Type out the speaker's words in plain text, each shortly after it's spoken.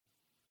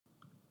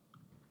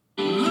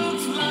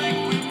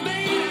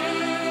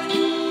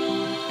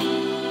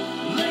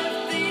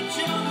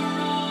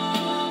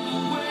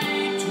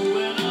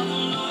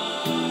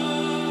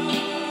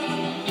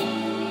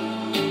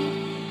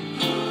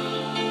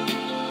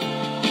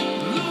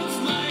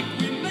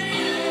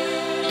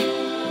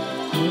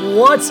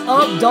What's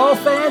up,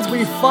 Dolphins?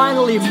 We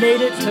finally made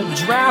it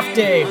to draft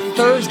day,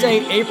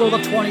 Thursday, April the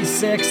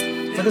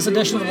 26th. For this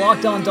edition of the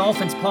Locked On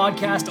Dolphins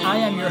podcast, I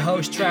am your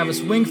host,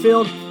 Travis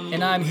Wingfield,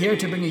 and I'm here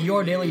to bring you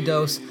your daily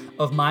dose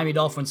of Miami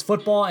Dolphins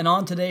football. And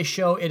on today's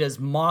show, it is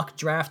mock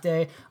draft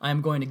day.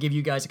 I'm going to give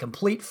you guys a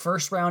complete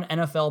first-round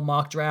NFL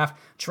mock draft,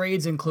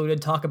 trades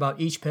included, talk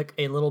about each pick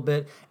a little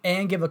bit,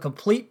 and give a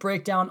complete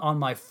breakdown on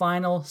my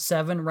final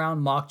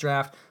 7-round mock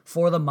draft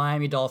for the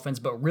Miami Dolphins.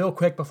 But real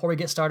quick, before we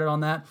get started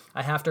on that,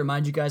 I have to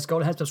remind you guys, go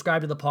ahead and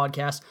subscribe to the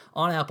podcast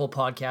on Apple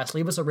Podcasts.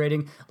 Leave us a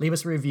rating, leave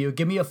us a review.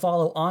 Give me a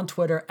follow on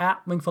Twitter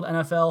at Wingfield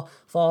NFL.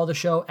 Follow the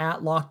show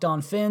at Locked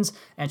On Fins,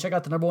 and check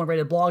out the #1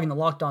 rated blog in the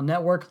Locked On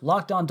Network,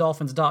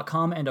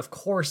 LockedOnDolphins.com, and of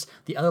course,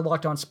 the other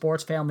Locked On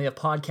Sports family of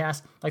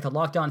podcasts like the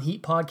Locked On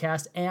Heat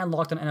podcast and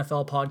Locked On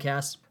NFL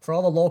podcasts. For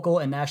all the local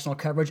and national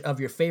coverage of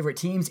your favorite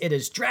teams, it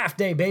is draft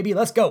day, baby.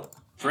 Let's go.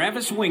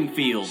 Travis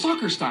Wingfield.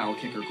 Soccer-style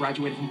kicker,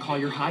 graduated from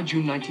Collier High,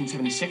 June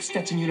 1976.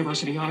 Stetson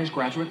University honors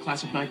graduate,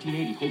 class of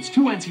 1980. Holds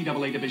 2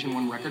 NCAA Division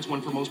I records,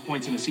 one for most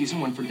points in a season,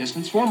 one for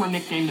distance. Former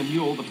nicknamed the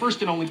Mule, the first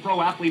and only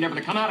pro athlete ever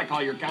to come out of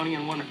Collier County,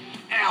 and one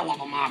hell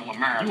of a model of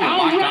merit. You are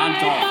Locked On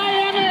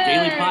Dolphins, your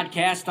daily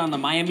podcast on the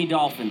Miami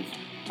Dolphins,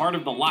 part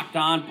of the Locked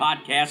On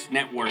Podcast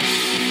Network.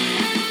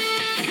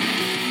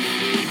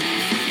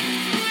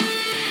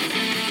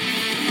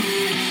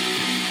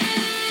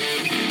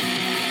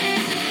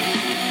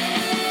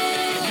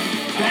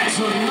 That's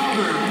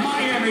another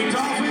Miami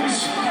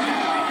Dolphins.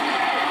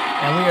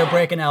 And we are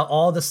breaking out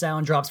all the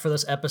sound drops for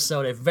this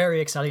episode, a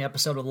very exciting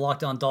episode of the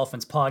Locked On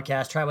Dolphins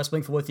podcast. Travis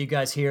Wingfield with you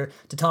guys here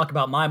to talk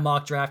about my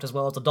mock draft as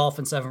well as the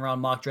Dolphins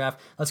 7-round mock draft.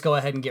 Let's go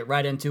ahead and get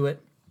right into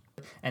it.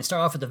 And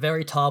start off at the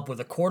very top where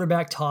the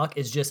quarterback talk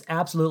is just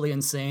absolutely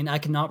insane. I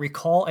cannot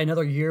recall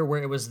another year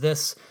where it was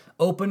this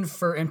open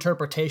for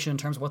interpretation in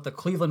terms of what the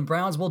Cleveland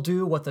Browns will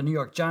do, what the New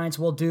York Giants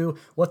will do,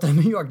 what the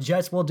New York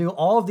Jets will do.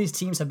 All of these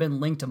teams have been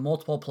linked to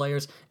multiple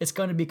players. It's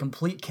going to be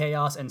complete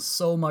chaos and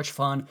so much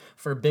fun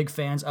for big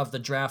fans of the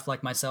draft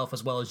like myself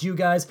as well as you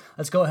guys.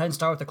 Let's go ahead and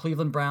start with the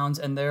Cleveland Browns.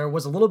 And there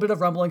was a little bit of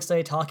rumblings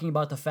today talking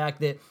about the fact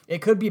that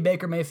it could be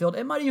Baker Mayfield.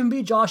 It might even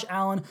be Josh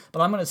Allen,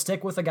 but I'm going to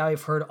stick with the guy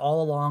we've heard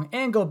all along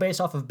and go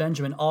based off of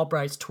Benjamin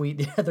Albright's tweet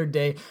the other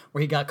day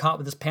where he got caught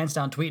with his pants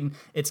down tweeting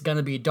it's going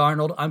to be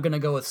Darnold. I'm going to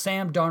go with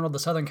Sam Darnold, the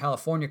Southern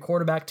California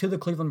quarterback, to the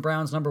Cleveland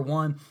Browns,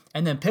 #1.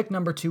 And then pick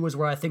 #2 is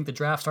where I think the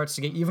draft starts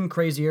to get even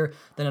crazier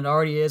than it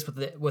already is with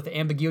the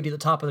ambiguity at the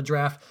top of the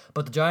draft.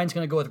 But the Giants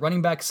going to go with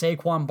running back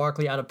Saquon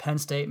Barkley out of Penn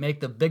State, make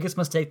the biggest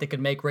mistake they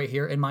could make right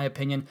here, in my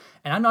opinion.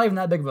 And I'm not even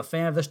that big of a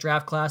fan of this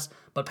draft class,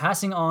 but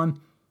passing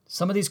on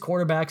some of these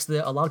quarterbacks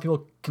that a lot of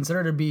people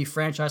consider to be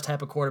franchise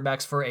type of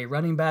quarterbacks for a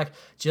running back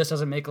just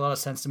doesn't make a lot of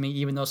sense to me,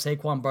 even though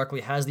Saquon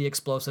Barkley has the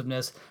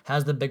explosiveness,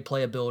 has the big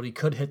playability,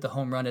 could hit the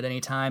home run at any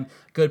time,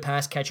 good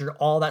pass catcher,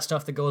 all that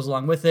stuff that goes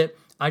along with it.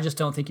 I just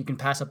don't think you can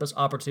pass up this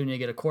opportunity to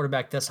get a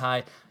quarterback this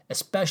high,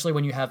 especially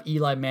when you have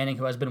Eli Manning,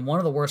 who has been one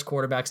of the worst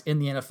quarterbacks in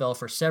the NFL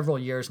for several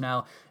years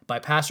now, by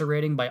passer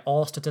rating, by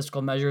all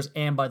statistical measures,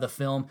 and by the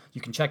film. You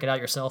can check it out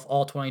yourself,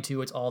 all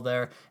 22, it's all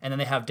there. And then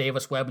they have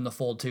Davis Webb in the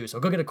fold too. So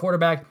go get a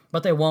quarterback,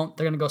 but they won't.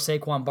 They're going to go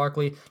Saquon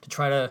Barkley to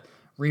try to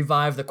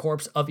revive the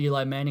corpse of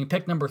Eli Manning.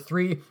 Pick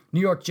 #3, New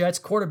York Jets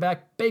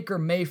quarterback Baker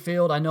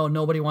Mayfield. I know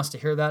nobody wants to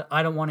hear that.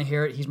 I don't want to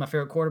hear it. He's my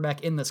favorite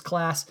quarterback in this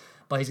class,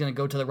 but he's going to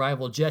go to the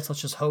rival Jets.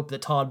 Let's just hope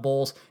that Todd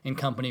Bowles and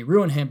company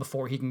ruin him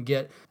before he can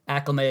get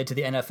acclimated to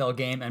the NFL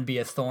game and be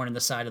a thorn in the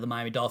side of the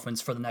Miami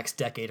Dolphins for the next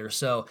decade or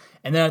so.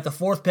 And then at the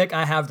 4th pick,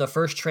 I have the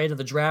first trade of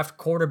the draft,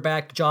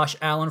 quarterback Josh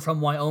Allen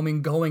from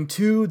Wyoming going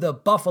to the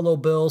Buffalo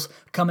Bills,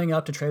 coming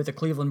up to trade with the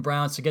Cleveland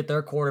Browns to get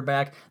their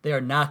quarterback. They are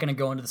not going to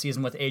go into the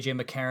season with A.J.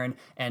 McCarron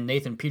and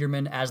Nathan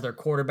Peterman as their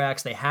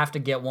quarterbacks. They have to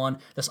get one.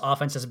 This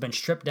offense has been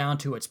stripped down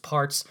to its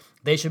parts.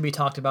 They should be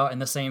talked about in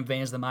the same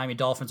vein as the Miami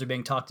Dolphins are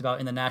being talked about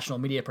in the national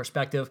media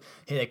perspective.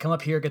 Hey, they come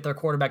up here, get their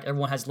quarterback.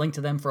 Everyone has linked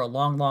to them for a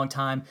long, long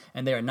time,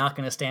 and they are not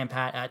going to stand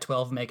pat at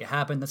 12 and make it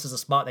happen. This is a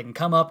spot they can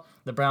come up.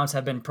 The Browns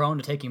have been prone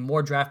to taking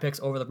more draft picks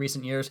over the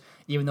recent years.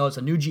 Even though it's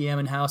a new GM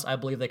in-house, I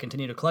believe they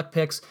continue to collect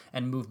picks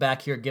and move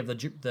back here, give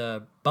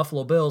the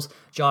Buffalo Bills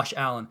Josh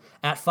Allen.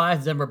 At 5,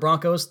 the Denver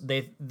Broncos,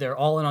 they're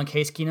all in on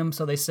Case Keenum,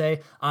 so they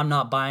say. I'm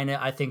not buying it.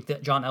 I think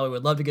that John Elway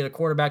would love to get a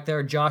quarterback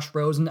there. Josh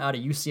Rosen out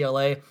of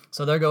UCLA.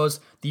 So there goes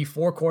the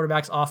 4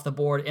 quarterbacks off the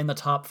board in the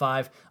top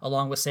 5,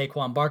 along with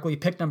Saquon Barkley.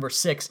 Pick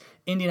 #6,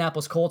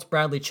 Indianapolis Colts,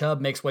 Bradley Chubb.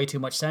 Makes way too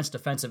much sense.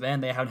 Defensive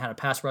end. They haven't had a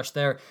pass rush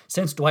there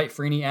since Dwight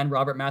Freeney and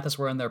Robert Mathis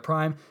were in their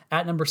prime.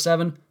 At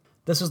 #7,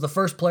 This is the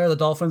first player the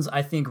Dolphins,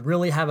 I think,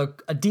 really have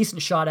a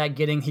decent shot at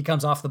getting. He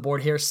comes off the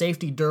board here.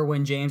 Safety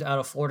Derwin James out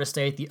of Florida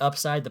State. The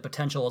upside, the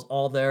potential is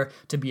all there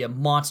to be a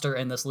monster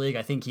in this league.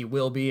 I think he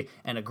will be,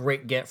 and a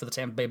great get for the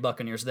Tampa Bay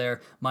Buccaneers there.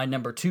 My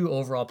number 2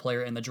 overall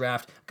player in the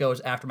draft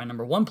goes after my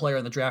number 1 player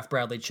in the draft,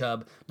 Bradley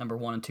Chubb, number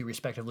 1 and 2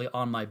 respectively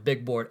on my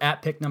big board.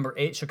 At pick number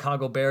 8,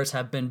 Chicago Bears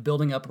have been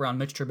building up around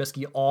Mitch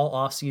Trubisky all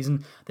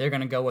offseason. They're going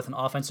to go with an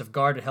offensive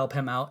guard to help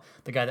him out.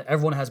 The guy that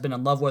everyone has been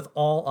in love with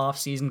all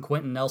offseason,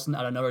 Quentin Nelson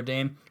out of Notre Dame,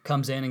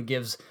 comes in and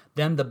gives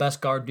them the best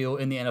guard deal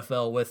in the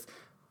NFL with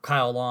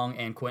Kyle Long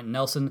and Quentin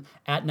Nelson.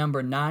 At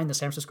number 9, the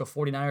San Francisco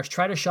 49ers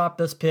try to shop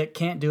this pick,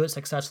 can't do it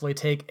successfully,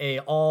 take a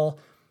all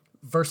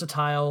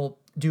versatile,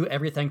 do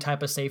everything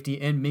type of safety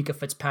in Minkah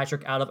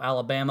Fitzpatrick out of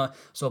Alabama.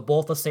 So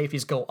both the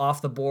safeties go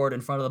off the board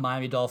in front of the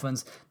Miami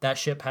Dolphins. That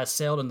ship has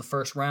sailed in the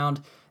first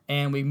round.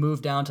 And we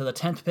move down to the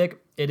 10th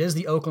pick. It is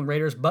the Oakland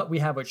Raiders, but we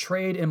have a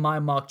trade in my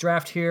mock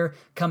draft here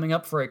coming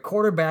up for a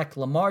quarterback.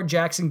 Lamar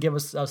Jackson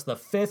gives us the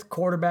 5th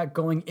quarterback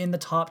going in the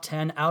top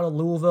 10 out of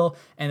Louisville,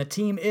 and the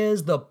team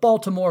is the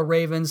Baltimore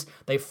Ravens.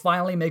 They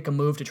finally make a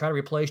move to try to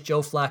replace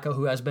Joe Flacco,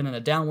 who has been in a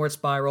downward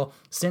spiral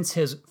since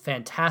his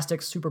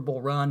fantastic Super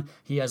Bowl run.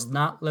 He has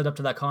not lived up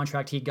to that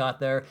contract he got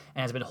there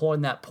and has been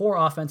holding that poor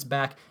offense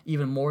back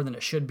even more than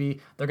it should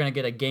be. They're going to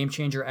get a game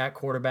changer at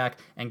quarterback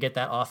and get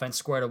that offense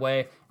squared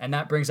away, and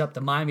that brings up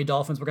the Miami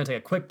Dolphins. We're going to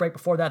take a quick break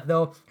before that,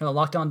 though, in the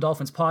Locked On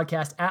Dolphins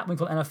podcast at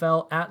Wingfield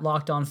NFL, at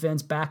Locked On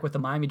Fins, back with the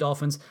Miami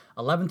Dolphins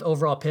 11th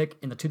overall pick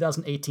in the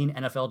 2018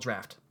 NFL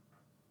Draft.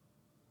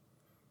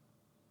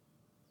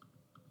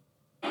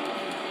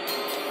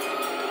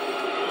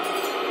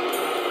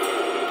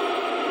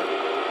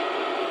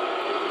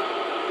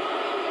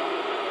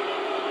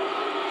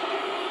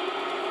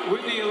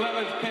 With the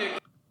 11th pick,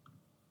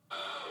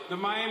 the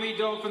Miami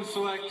Dolphins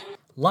select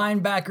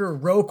Linebacker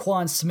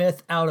Roquan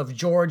Smith out of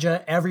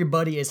Georgia.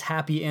 Everybody is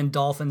happy in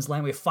Dolphins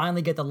land. We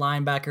finally get the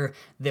linebacker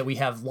that we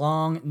have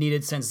long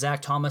needed since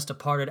Zach Thomas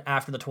departed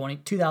after the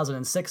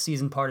 2006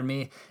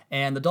 season,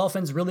 and the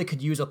Dolphins really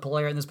could use a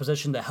player in this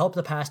position to help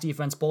the pass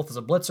defense, both as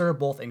a blitzer,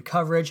 both in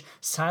coverage,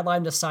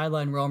 sideline to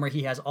sideline roamer.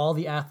 He has all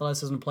the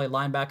athleticism to play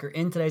linebacker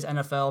in today's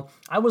NFL.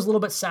 I was a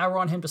little bit sour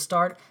on him to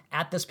start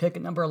at this pick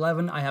at number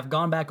 11. I have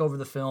gone back over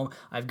the film.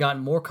 I've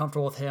gotten more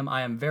comfortable with him.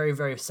 I am very,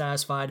 very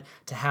satisfied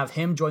to have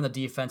him join the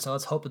defense. So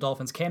let's hope the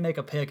Dolphins can make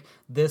a pick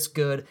this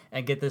good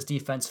and get this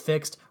defense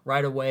fixed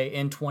right away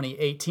in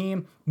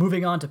 2018.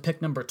 Moving on to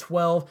pick number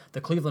 12,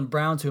 the Cleveland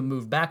Browns, who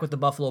moved back with the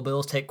Buffalo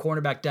Bills, take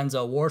cornerback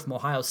Denzel Ward from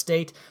Ohio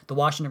State. The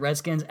Washington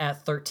Redskins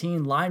at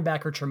 13,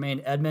 linebacker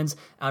Tremaine Edmunds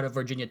out of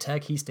Virginia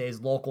Tech. He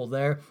stays local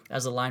there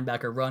as the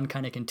linebacker run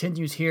kind of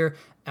continues here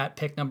at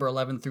pick number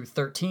 11 through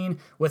 13.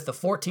 With the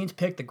 14th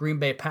pick, the Green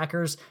Bay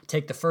Packers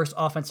take the first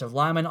offensive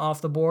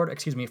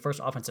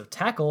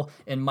tackle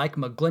in Mike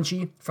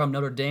McGlinchey from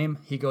Notre Dame.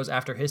 He goes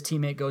after his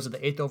teammate, goes to the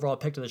 8th overall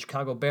pick to the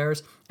Chicago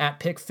Bears. At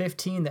pick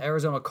 15, the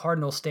Arizona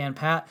Cardinals stand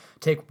pat,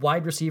 take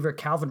wide receiver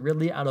Calvin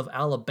Ridley out of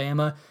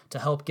Alabama to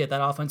help get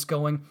that offense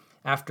going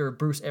after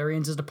Bruce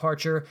Arians'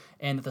 departure.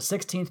 And at the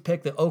 16th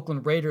pick, the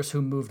Oakland Raiders,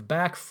 who moved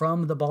back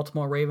from the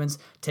Baltimore Ravens,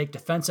 take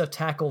defensive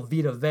tackle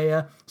Vita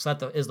Vea. So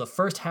that is the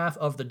first half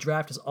of the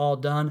draft is all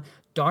done.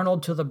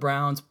 Darnold to the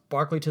Browns,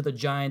 Barkley to the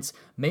Giants,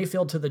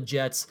 Mayfield to the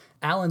Jets,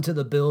 Allen to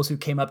the Bills, who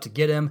came up to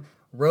get him,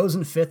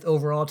 Rosen 5th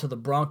overall to the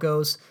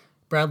Broncos,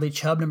 Bradley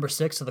Chubb, number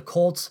 6, to the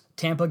Colts.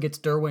 Tampa gets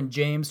Derwin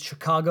James.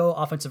 Chicago,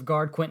 offensive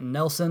guard Quentin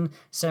Nelson.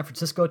 San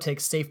Francisco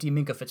takes safety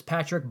Minkah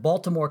Fitzpatrick.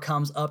 Baltimore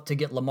comes up to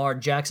get Lamar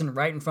Jackson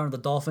right in front of the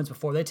Dolphins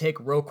before they take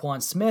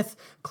Roquan Smith.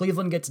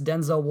 Cleveland gets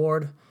Denzel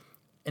Ward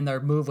in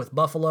their move with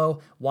Buffalo.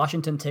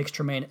 Washington takes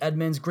Tremaine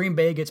Edmunds. Green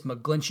Bay gets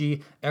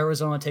McGlinchey.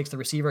 Arizona takes the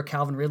receiver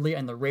Calvin Ridley,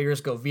 and the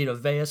Raiders go Vita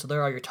Vea. So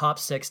there are your top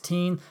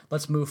 16.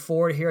 Let's move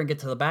forward here and get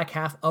to the back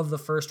half of the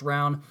first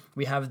round.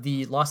 We have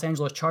the Los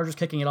Angeles Chargers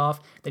kicking it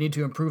off. They need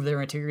to improve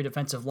their interior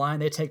defensive line.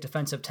 They take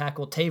defensive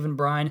tackle Taven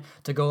Bryan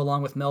to go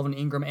along with Melvin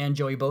Ingram and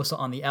Joey Bosa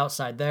on the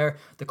outside there.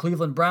 The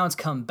Cleveland Browns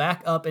come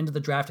back up into the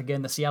draft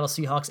again. The Seattle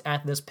Seahawks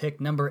at this pick,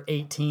 number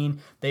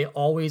 18. They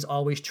always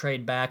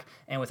trade back,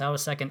 and without a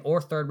second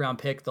or third round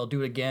pick, they'll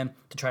do it again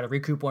to try to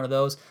recoup one of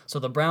those. So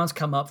the Browns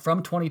come up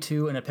from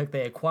 22 in a pick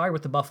they acquired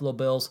with the Buffalo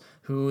Bills,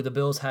 who the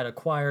Bills had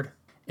acquired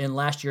in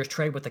last year's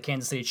trade with the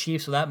Kansas City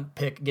Chiefs, so that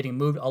pick getting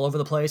moved all over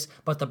the place.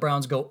 But the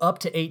Browns go up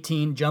to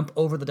 18, jump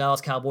over the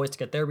Dallas Cowboys to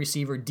get their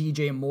receiver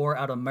DJ Moore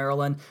out of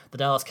Maryland. The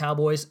Dallas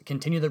Cowboys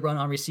continue the run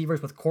on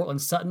receivers with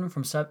Cortland Sutton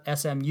from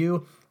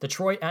SMU.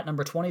 Detroit at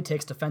number 20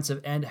 takes defensive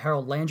end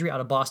Harold Landry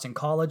out of Boston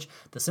College.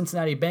 The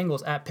Cincinnati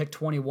Bengals at pick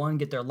 21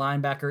 get their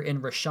linebacker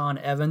in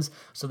Rashaan Evans,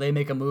 so they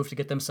make a move to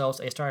get themselves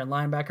a starting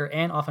linebacker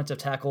and offensive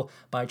tackle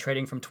by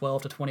trading from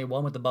 12 to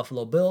 21 with the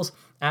Buffalo Bills.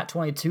 At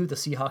 22, the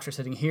Seahawks are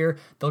sitting here.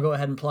 They'll go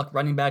ahead and pluck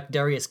running back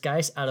Darius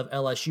Geis out of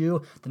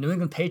LSU. The New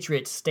England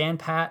Patriots stand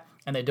pat,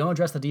 and they don't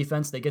address the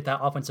defense. They get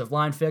that offensive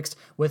line fixed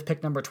with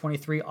pick number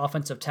 23,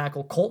 offensive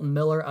tackle Colton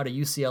Miller out of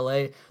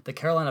UCLA. The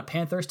Carolina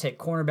Panthers take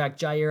cornerback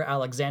Jair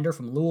Alexander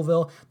from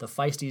Louisville, the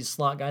feisty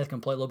slot guy that can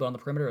play a little bit on the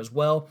perimeter as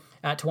well.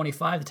 At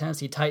 25, the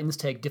Tennessee Titans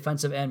take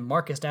defensive end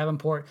Marcus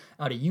Davenport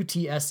out of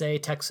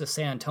UTSA, Texas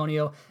San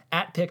Antonio.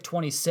 At pick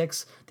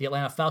 26, the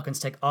Atlanta Falcons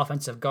take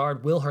offensive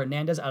guard Will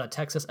Hernandez out of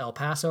Texas El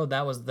Paso.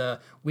 That was the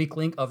weak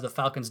link of the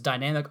Falcons'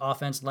 dynamic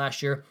offense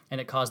last year, and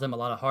it caused them a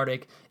lot of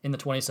heartache in the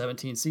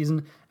 2017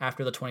 season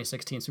after the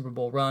 2016 Super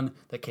Bowl run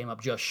that came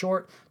up just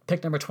short.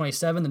 Pick number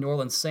 27, the New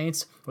Orleans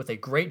Saints, with a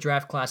great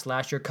draft class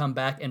last year, come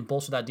back and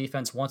bolster that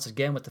defense once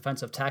again with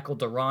defensive tackle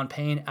Daron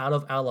Payne out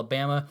of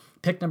Alabama.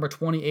 Pick number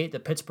 28,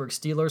 the Pittsburgh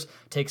Steelers,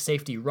 take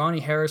safety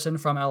Ronnie Harrison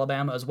from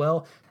Alabama as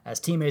well, as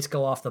teammates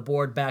go off the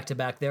board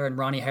back-to-back there, and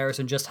Ronnie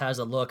Harrison just has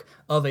a look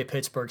of a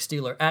Pittsburgh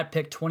Steeler. At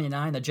pick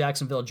 29, the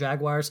Jacksonville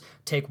Jaguars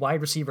take wide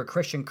receiver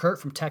Christian Kirk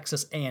from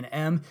Texas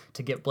A&M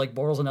to give Blake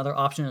Bortles another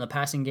option in the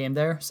passing game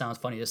there. Sounds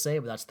funny to say,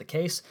 but that's the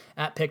case.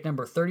 At pick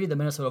number 30, the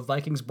Minnesota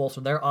Vikings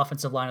bolster their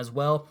offensive line as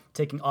well,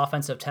 taking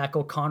offensive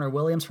tackle Connor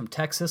Williams from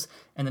Texas,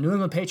 and the New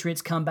England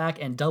Patriots come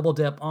back and double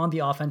dip on the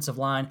offensive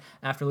line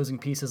after losing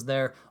pieces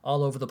there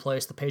all over the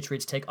place. The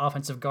Patriots take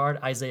offensive guard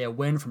Isaiah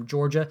Wynn from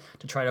Georgia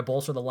to try to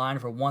bolster the line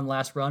for one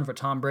last run for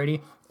Tom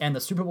Brady, and the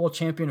Super Bowl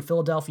champion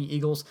Philadelphia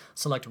Eagles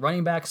select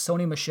running back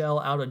Sony Michel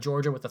out of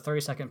Georgia with the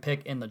 32nd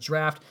pick in the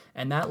draft,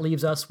 and that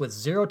leaves us with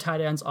 0 tight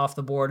ends off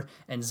the board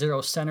and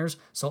 0 centers.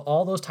 So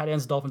all those tight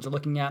ends the Dolphins are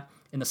looking at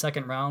in the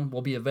second round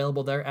will be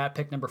available there at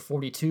pick number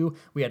 42.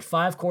 We had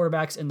 5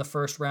 quarterbacks in the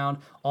first round,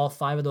 all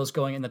 5 of those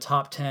going in the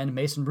top 10.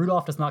 Mason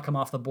Rudolph does not come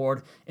off the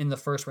board in the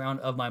first round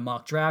of my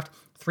mock draft.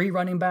 3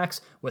 running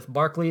backs with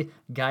Barkley,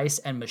 Geis,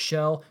 and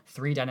Michel,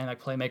 3 dynamic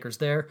playmakers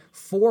there.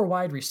 4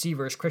 wide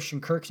receivers.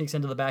 Christian Kirk sneaks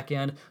into the back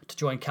end to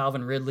join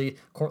Calvin Ridley,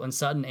 Cortland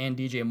Sutton, and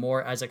DJ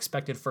Moore as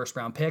expected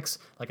first-round picks.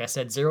 Like I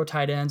said, 0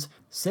 tight ends,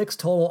 6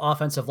 total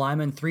offensive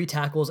linemen, 3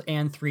 tackles,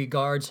 and 3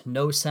 guards,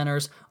 no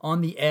centers.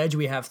 On the edge,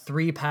 we have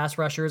 3 pass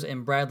rushers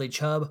in Bradley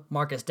Chubb,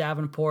 Marcus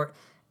Davenport,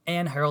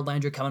 and Harold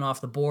Landry coming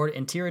off the board.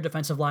 Interior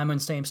defensive linemen,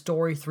 same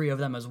story, 3 of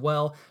them as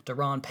well.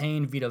 Daron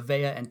Payne, Vita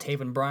Vea, and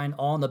Taven Bryan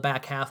all in the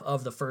back half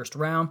of the first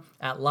round.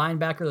 At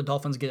linebacker, the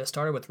Dolphins get it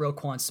started with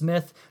Roquan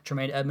Smith.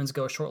 Tremaine Edmonds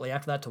goes shortly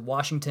after that to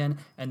Washington,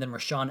 and then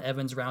Rashaan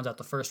Evans rounds out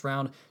the first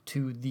round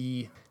to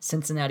the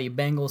Cincinnati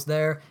Bengals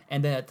there.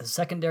 And then at the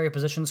secondary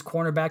positions,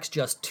 cornerbacks,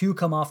 just 2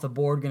 come off the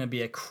board. Going to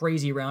be a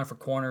crazy round for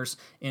corners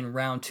in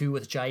round 2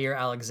 with Jair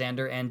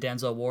Alexander and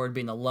Denzel Ward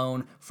being the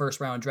lone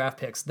first-round draft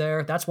picks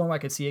there. That's one where I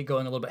could see it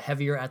going a little bit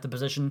heavier at the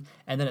position.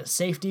 And then at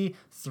safety,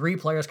 3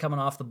 players coming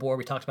off the board.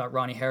 We talked about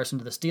Ronnie Harrison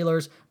to the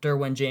Steelers.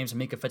 Derwin James and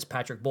Minka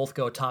Fitzpatrick both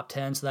go top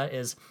 10. So that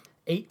is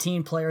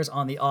 18 players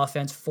on the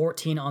offense,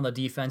 14 on the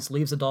defense,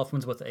 leaves the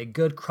Dolphins with a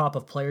good crop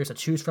of players to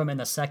choose from in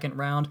the second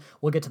round.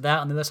 We'll get to that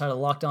on the other side of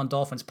the Locked On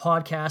Dolphins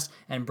podcast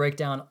and break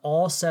down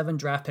all 7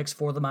 draft picks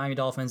for the Miami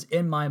Dolphins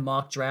in my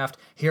mock draft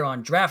here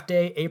on Draft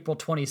Day, April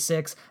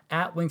 26th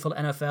at Wingfield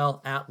NFL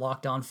at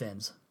Locked On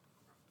Fins.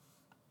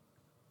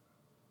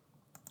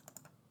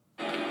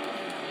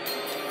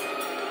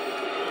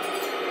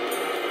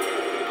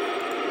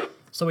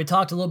 So we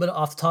talked a little bit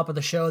off the top of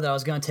the show that I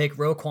was going to take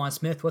Roquan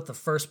Smith with the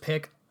first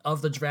pick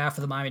of the draft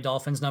for the Miami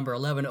Dolphins, number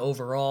 11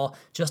 overall.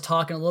 Just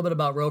talking a little bit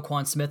about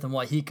Roquan Smith and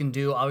what he can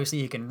do. Obviously,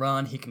 he can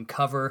run, he can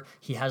cover,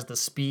 he has the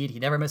speed, he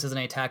never misses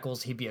any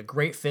tackles. He'd be a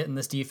great fit in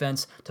this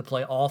defense to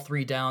play all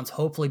 3 downs,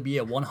 hopefully be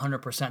a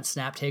 100%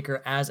 snap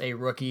taker as a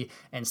rookie,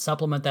 and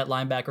supplement that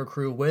linebacker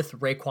crew with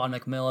Raekwon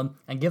McMillan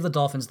and give the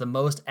Dolphins the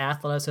most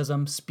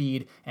athleticism,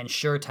 speed, and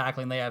sure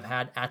tackling they have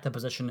had at the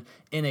position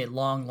in a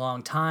long,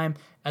 long time.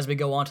 As we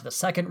go on to the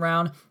second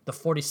round, the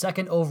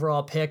 42nd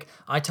overall pick,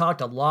 I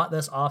talked a lot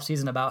this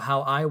offseason about how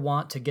I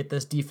want to get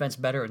this defense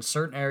better in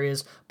certain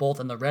areas,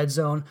 both in the red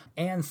zone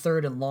and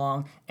third and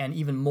long, and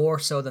even more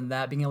so than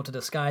that, being able to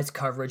disguise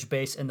coverage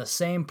based in the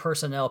same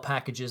personnel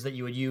packages that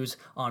you would use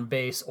on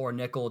base or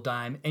nickel,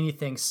 dime,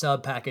 anything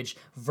sub-package.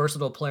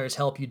 Versatile players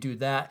help you do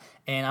that.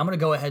 And I'm going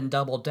to go ahead and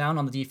double down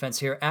on the defense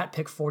here at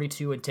pick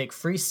 42 and take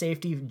free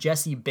safety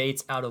Jesse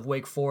Bates out of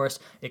Wake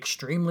Forest.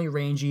 Extremely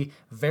rangy,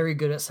 very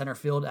good at center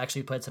field.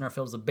 Actually played center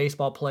field as a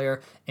baseball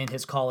player in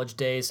his college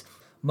days.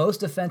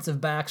 Most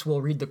defensive backs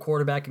will read the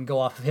quarterback and go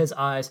off of his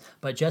eyes,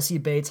 but Jesse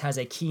Bates has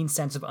a keen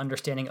sense of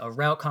understanding of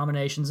route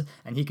combinations,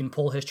 and he can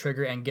pull his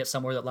trigger and get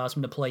somewhere that allows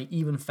him to play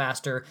even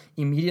faster.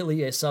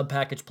 Immediately a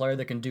sub-package player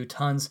that can do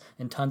tons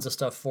and tons of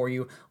stuff for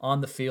you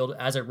on the field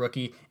as a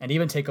rookie, and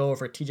even take over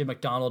for TJ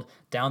McDonald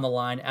down the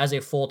line as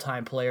a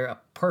full-time player. A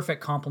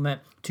perfect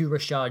complement to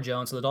Rashad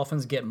Jones. So the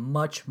Dolphins get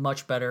much,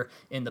 much better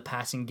in the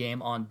passing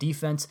game on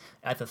defense.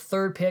 At the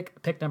third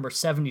pick number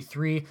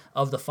 73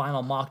 of the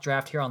final mock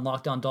draft here on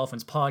Locked On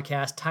Dolphins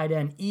podcast, tight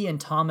end Ian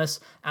Thomas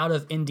out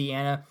of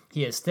Indiana.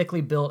 He is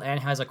thickly built and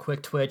has a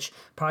quick twitch.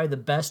 Probably the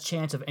best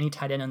chance of any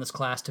tight end in this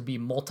class to be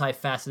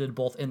multifaceted,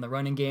 both in the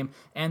running game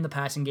and the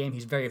passing game.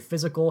 He's very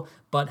physical,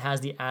 but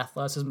has the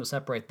athleticism to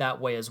separate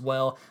that way as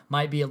well.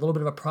 Might be a little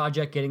bit of a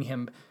project getting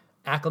him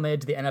acclimated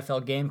to the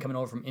NFL game coming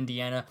over from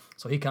Indiana.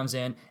 So he comes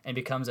in and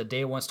becomes a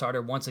day 1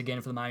 starter once again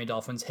for the Miami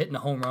Dolphins, hitting a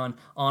home run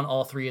on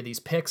all 3 of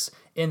these picks.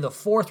 In the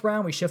 4th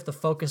round, we shift the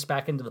focus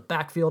back into the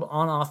backfield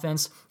on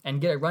offense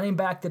and get a running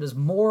back that is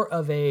more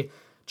of a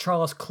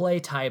Charles Clay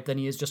type than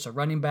he is just a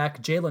running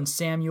back. Jalen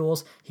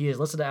Samuels, he is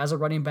listed as a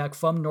running back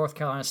from North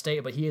Carolina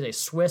State, but he is a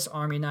Swiss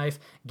Army knife,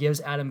 gives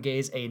Adam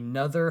Gase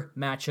another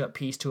matchup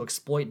piece to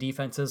exploit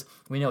defenses.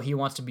 We know he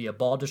wants to be a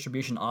ball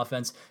distribution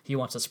offense. He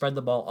wants to spread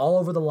the ball all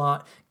over the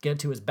lot, get it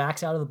to his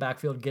backs out of the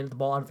backfield, get the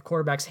ball out of the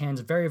quarterback's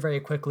hands very,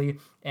 very quickly,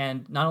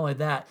 and not only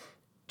that,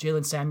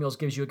 Jalen Samuels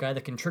gives you a guy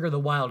that can trigger the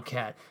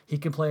wildcat. He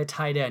can play a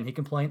tight end. He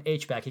can play an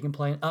H-back. He can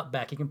play an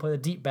up-back. He can play the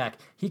deep back.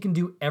 He can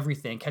do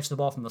everything. Catch the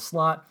ball from the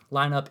slot,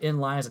 line up in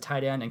line as a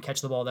tight end, and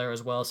catch the ball there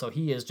as well. So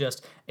he is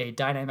just a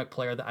dynamic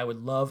player that I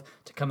would love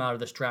to come out of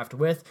this draft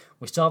with.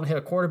 We still haven't hit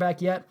a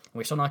quarterback yet, and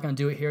we're still not going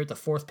to do it here at the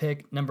 4th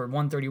pick, number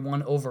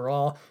 131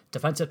 overall.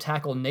 Defensive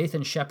tackle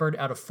Nathan Shepard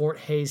out of Fort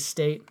Hays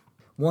State.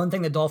 One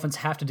thing the Dolphins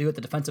have to do at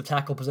the defensive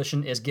tackle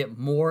position is get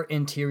more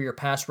interior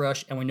pass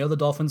rush, and we know the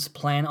Dolphins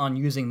plan on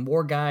using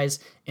more guys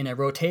in a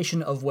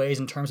rotation of ways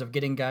in terms of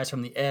getting guys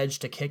from the edge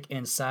to kick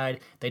inside.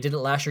 They did it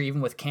last year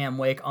even with Cam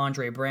Wake,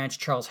 Andre Branch,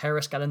 Charles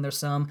Harris got in there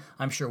some.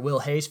 I'm sure Will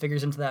Hayes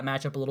figures into that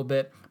matchup a little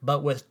bit.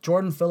 But with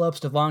Jordan Phillips,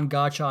 Devon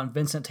Gottschall, and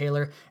Vincent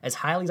Taylor, as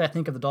highly as I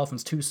think of the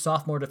Dolphins' 2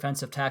 sophomore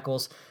defensive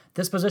tackles,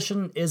 this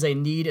position is a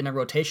need in a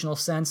rotational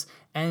sense,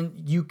 and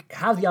you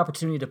have the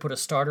opportunity to put a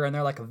starter in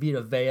there like a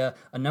Vita Vea,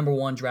 a number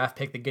 1 draft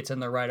pick that gets in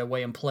there right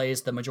away and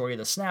plays the majority of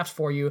the snaps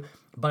for you.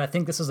 But I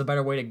think this is a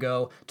better way to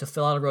go to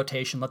fill out a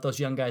rotation, let those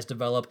young guys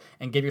develop,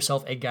 and give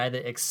yourself a guy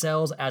that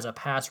excels as a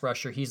pass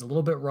rusher. He's a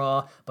little bit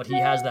raw, but he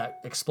has that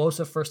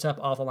explosive first step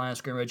off the line of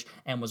scrimmage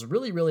and was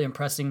really, really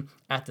impressing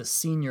at the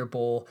Senior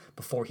Bowl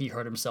before he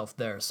hurt himself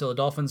there. So the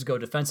Dolphins go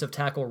defensive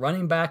tackle,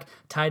 running back,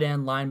 tight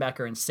end,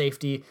 linebacker, and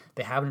safety.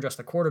 They haven't addressed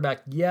the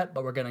quarterback yet,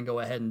 but we're going to go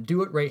ahead and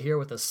do it right here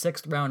with the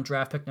 6th round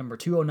draft pick, number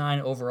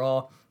 209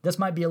 overall. This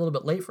might be a little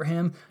bit late for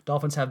him.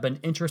 Dolphins have been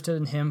interested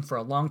in him for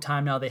a long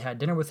time now. They had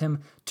dinner with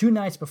him 2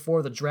 nights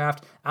before the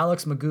draft.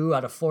 Alex Magoo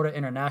out of Florida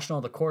International,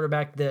 the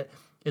quarterback that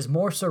is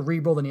more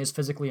cerebral than he is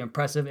physically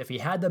impressive. If he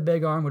had the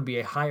big arm, would be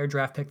a higher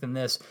draft pick than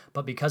this,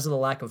 but because of the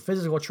lack of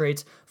physical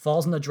traits,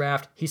 falls in the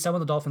draft. He's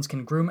someone the Dolphins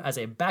can groom as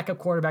a backup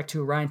quarterback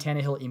to Ryan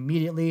Tannehill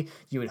immediately.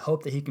 You would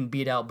hope that he can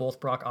beat out both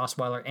Brock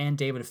Osweiler and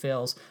David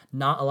Fales.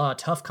 Not a lot of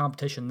tough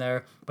competition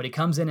there, but he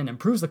comes in and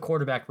improves the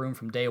quarterback room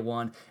from day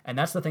one, and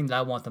that's the thing that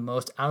I want the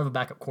most out of a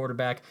backup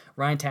quarterback.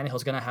 Ryan Tannehill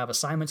is going to have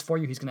assignments for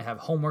you. He's going to have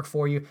homework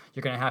for you.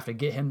 You're going to have to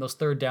get him those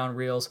 3rd down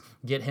reels,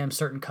 get him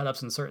certain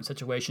cut-ups in certain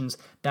situations.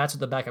 That's what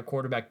the backup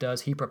quarterback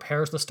does. He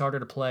prepares the starter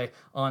to play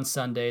on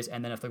Sundays,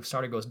 and then if the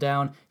starter goes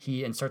down,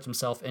 he inserts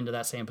himself into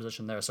that same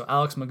position there. So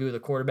Alex Magoo, the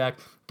quarterback,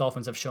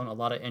 Dolphins have shown a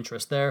lot of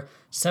interest there.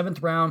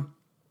 7th round,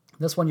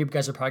 this one you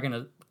guys are probably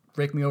going to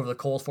rake me over the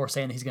coals for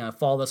saying that he's going to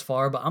fall this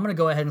far, but I'm going to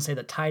go ahead and say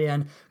that tight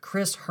end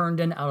Chris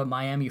Herndon out of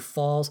Miami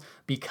falls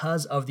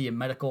because of the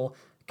medical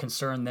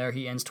concern there.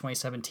 He ends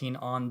 2017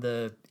 on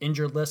the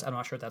injured list. I'm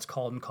not sure what that's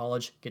called in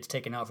college. Gets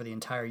taken out for the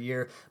entire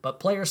year, but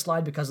players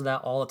slide because of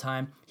that all the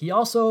time. He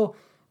also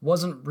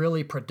wasn't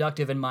really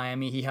productive in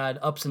Miami. He had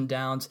ups and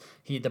downs.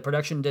 The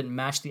production didn't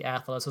match the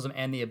athleticism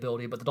and the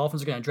ability, but the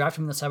Dolphins are going to draft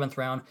him in the 7th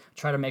round,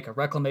 try to make a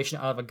reclamation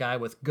out of a guy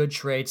with good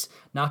traits,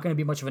 not going to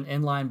be much of an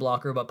inline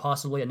blocker, but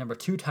possibly a number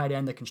 2 tight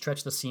end that can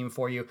stretch the seam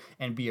for you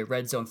and be a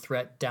red zone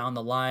threat down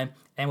the line.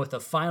 And with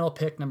the final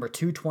pick, number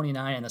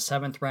 229 in the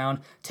 7th round,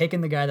 taking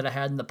the guy that I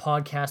had in the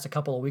podcast a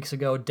couple of weeks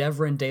ago,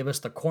 Devrin Davis,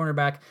 the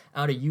cornerback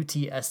out of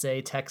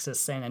UTSA, Texas,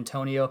 San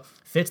Antonio,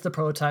 fits the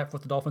prototype for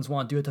what the Dolphins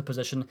want to do at the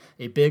position,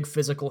 a big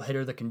physical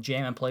hitter that can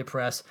jam and play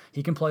press.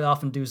 He can play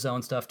off and do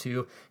zone stuff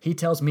too. He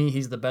tells me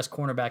he's the best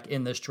cornerback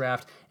in this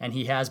draft, and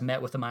he has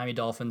met with the Miami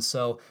Dolphins,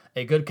 so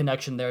a good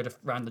connection there to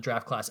round the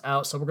draft class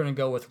out. So we're going to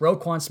go with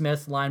Roquan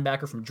Smith,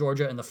 linebacker from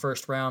Georgia in the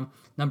 1st round.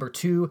 Number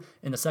 2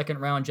 in the 2nd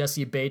round,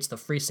 Jesse Bates, the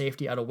free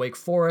safety out of Wake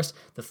Forest.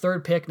 The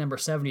 3rd pick, number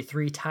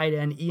 73, tight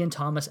end Ian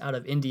Thomas out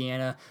of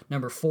Indiana.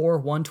 Number 4,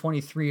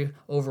 123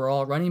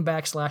 overall, running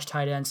back /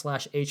 tight end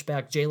 /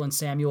 H-back Jalen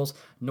Samuels,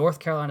 North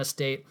Carolina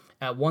State.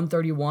 At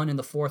 131 in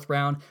the 4th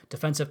round,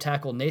 defensive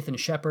tackle Nathan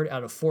Shepard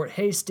out of Fort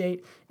Hays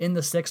State. In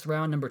the 6th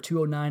round, number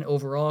 209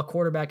 overall,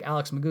 quarterback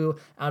Alex Magoo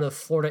out of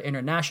Florida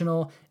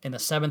International. In the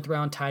 7th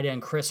round, tight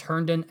end Chris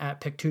Herndon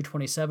at pick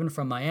 227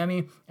 from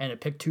Miami. And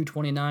at pick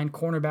 229,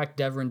 cornerback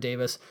Devrin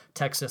Davis,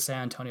 Texas,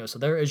 San Antonio. So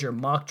there is your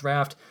mock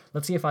draft.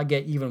 Let's see if I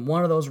get even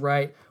one of those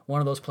right, one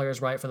of those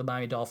players right for the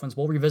Miami Dolphins.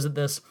 We'll revisit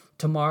this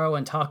tomorrow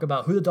and talk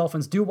about who the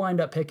Dolphins do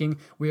wind up picking.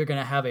 We are going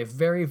to have a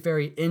very,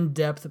 very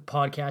in-depth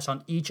podcast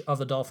on each of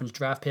the Dolphins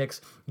draft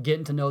picks,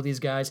 getting to know these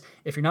guys.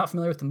 If you're not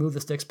familiar with the Move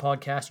the Sticks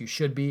podcast, you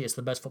should be. It's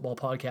the best football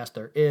podcast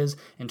there is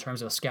in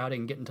terms of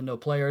scouting and getting to know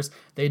players.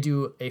 They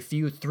do a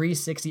few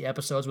 360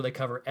 episodes where they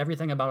cover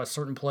everything about a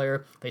certain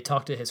player. They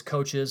talk to his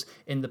coaches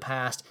in the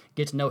past,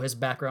 get to know his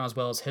background as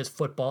well as his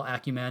football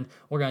acumen.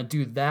 We're going to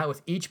do that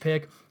with each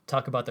pick,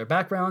 talk about their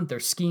background, their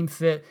scheme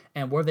fit,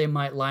 and where they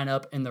might line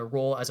up in their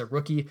role as a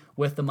rookie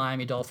with the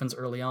Miami Dolphins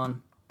early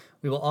on.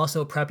 We will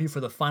also prep you for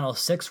the final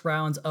 6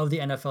 rounds of the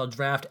NFL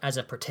draft as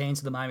it pertains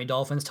to the Miami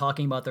Dolphins,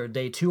 talking about their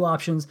day 2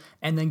 options,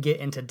 and then get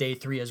into day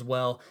 3 as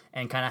well,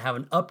 and kind of have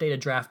an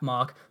updated draft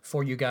mock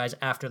for you guys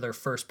after their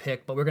first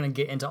pick. But we're going to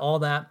get into all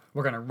that.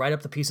 We're going to write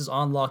up the pieces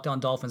on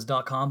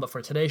LockedOnDolphins.com. But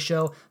for today's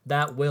show,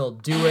 that will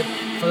do it.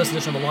 For this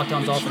edition of the Locked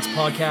On Dolphins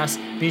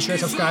podcast, be sure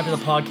to subscribe to the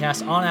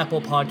podcast on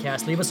Apple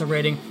Podcasts. Leave us a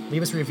rating,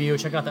 leave us a review.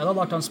 Check out the other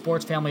Locked On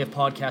Sports family of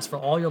podcasts for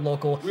all your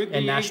local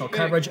and national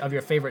coverage of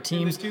your favorite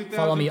teams.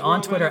 Follow me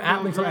on Twitter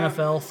at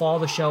LeafLNFL. Follow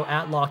the show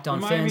at Locked On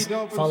Fins.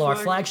 Follow our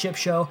flagship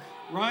show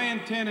Ryan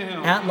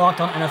Tannehill. At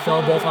Locked On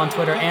NFL, both on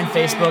Twitter and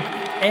Facebook.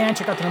 And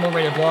check out the number one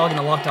rated blog in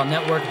the Locked On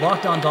Network,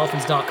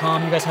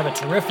 LockedOnDolphins.com. You guys have a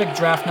terrific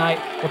draft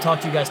night. We'll talk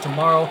to you guys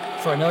tomorrow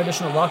for another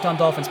edition of Locked On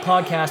Dolphins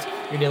podcast,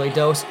 your daily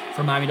dose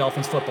for Miami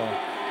Dolphins football.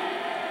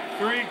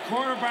 3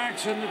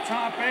 quarterbacks in the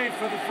top 8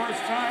 for the first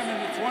time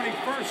in the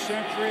 21st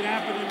century. It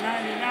happened in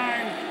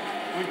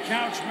 '99 when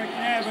Couch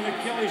McNabb and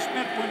Achilles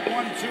Smith went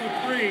 1, 2,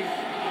 3.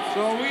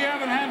 So we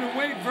haven't had to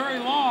wait very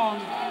long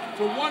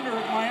to wonder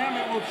if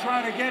Miami will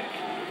try to get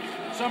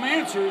some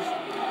answers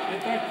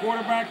at that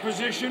quarterback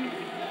position.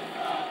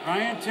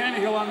 Ryan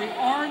Tannehill on the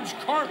orange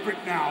carpet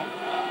now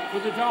for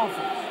the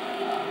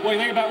Dolphins. Well, you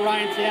think about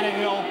Ryan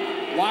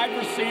Tannehill, wide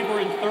receiver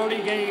in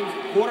 30 games,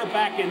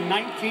 quarterback in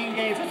 19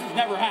 games. This has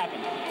never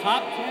happened.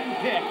 Top 10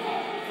 pick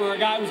for a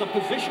guy who was a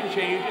position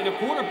change, and a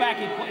quarterback,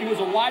 he was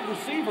a wide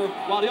receiver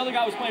while the other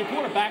guy was playing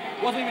quarterback,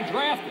 wasn't even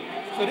drafted.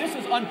 So this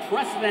is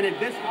unprecedented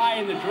this high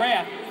in the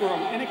draft for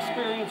an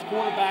inexperienced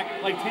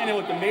quarterback like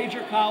Tannehill at the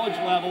major college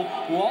level,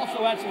 who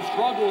also had some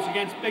struggles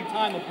against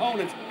big-time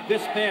opponents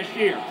this past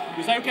year.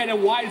 You say, okay,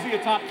 then why is he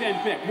a top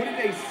 10 pick? What did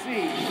they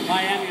see in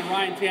Miami and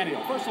Ryan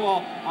Tannehill? First of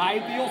all,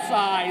 ideal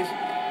size,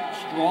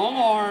 strong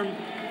arm,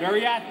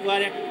 very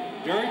athletic,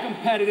 very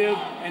competitive,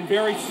 and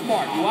very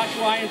smart. You watch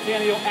Ryan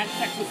Tannehill at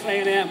Texas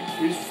A&M,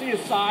 you see his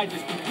size,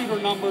 his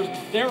computer numbers,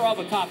 they're of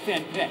a top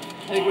 10 pick.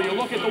 I think when you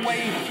look at the way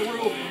he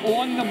threw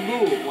on the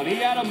move, when he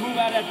had to move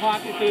out of that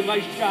pocket, did a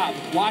nice job.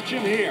 Watch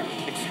him here.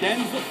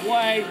 Extends the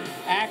play,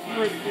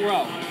 accurate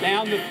throw,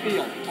 down the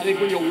field. I think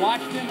when you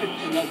watched him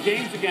in the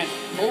games against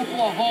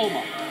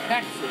Oklahoma,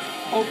 Texas,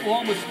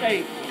 Oklahoma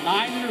State,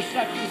 9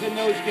 interceptions in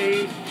those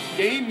games,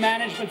 game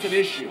management's an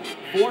issue.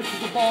 Forces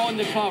the ball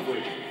into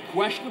coverage.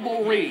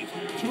 Questionable reads,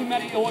 too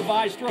many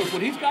ill-advised throws.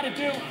 What he's got to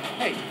do,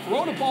 hey,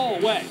 throw the ball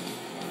away.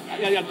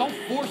 Don't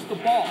force the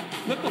ball.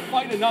 Let the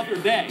fight another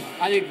day.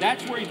 I think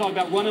that's where you talk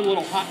about running a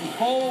little hot and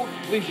cold,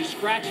 leaves you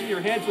scratching your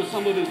heads with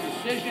some of his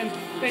decisions.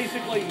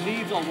 Basically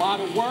needs a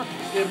lot of work.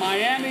 In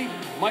Miami,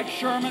 Mike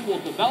Sherman will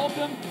develop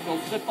him.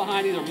 He'll sit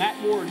behind either Matt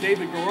Moore or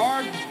David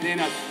Garrard. And in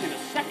a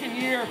second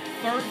year,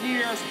 third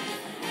year,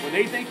 when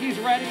they think he's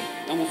ready,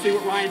 then we'll see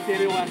what Ryan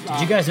Tannehill has to offer.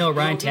 Did you guys know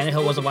Ryan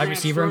Tannehill was a wide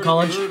receiver in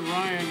college?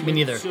 Me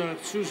neither.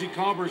 Susie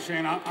Colbert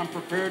saying, I'm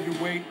prepared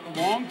to wait a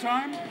long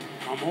time.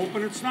 I'm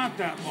hoping it's not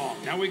that long.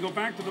 Now we go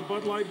back to the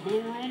Bud Light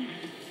Blue Room.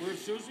 Where's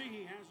Susie?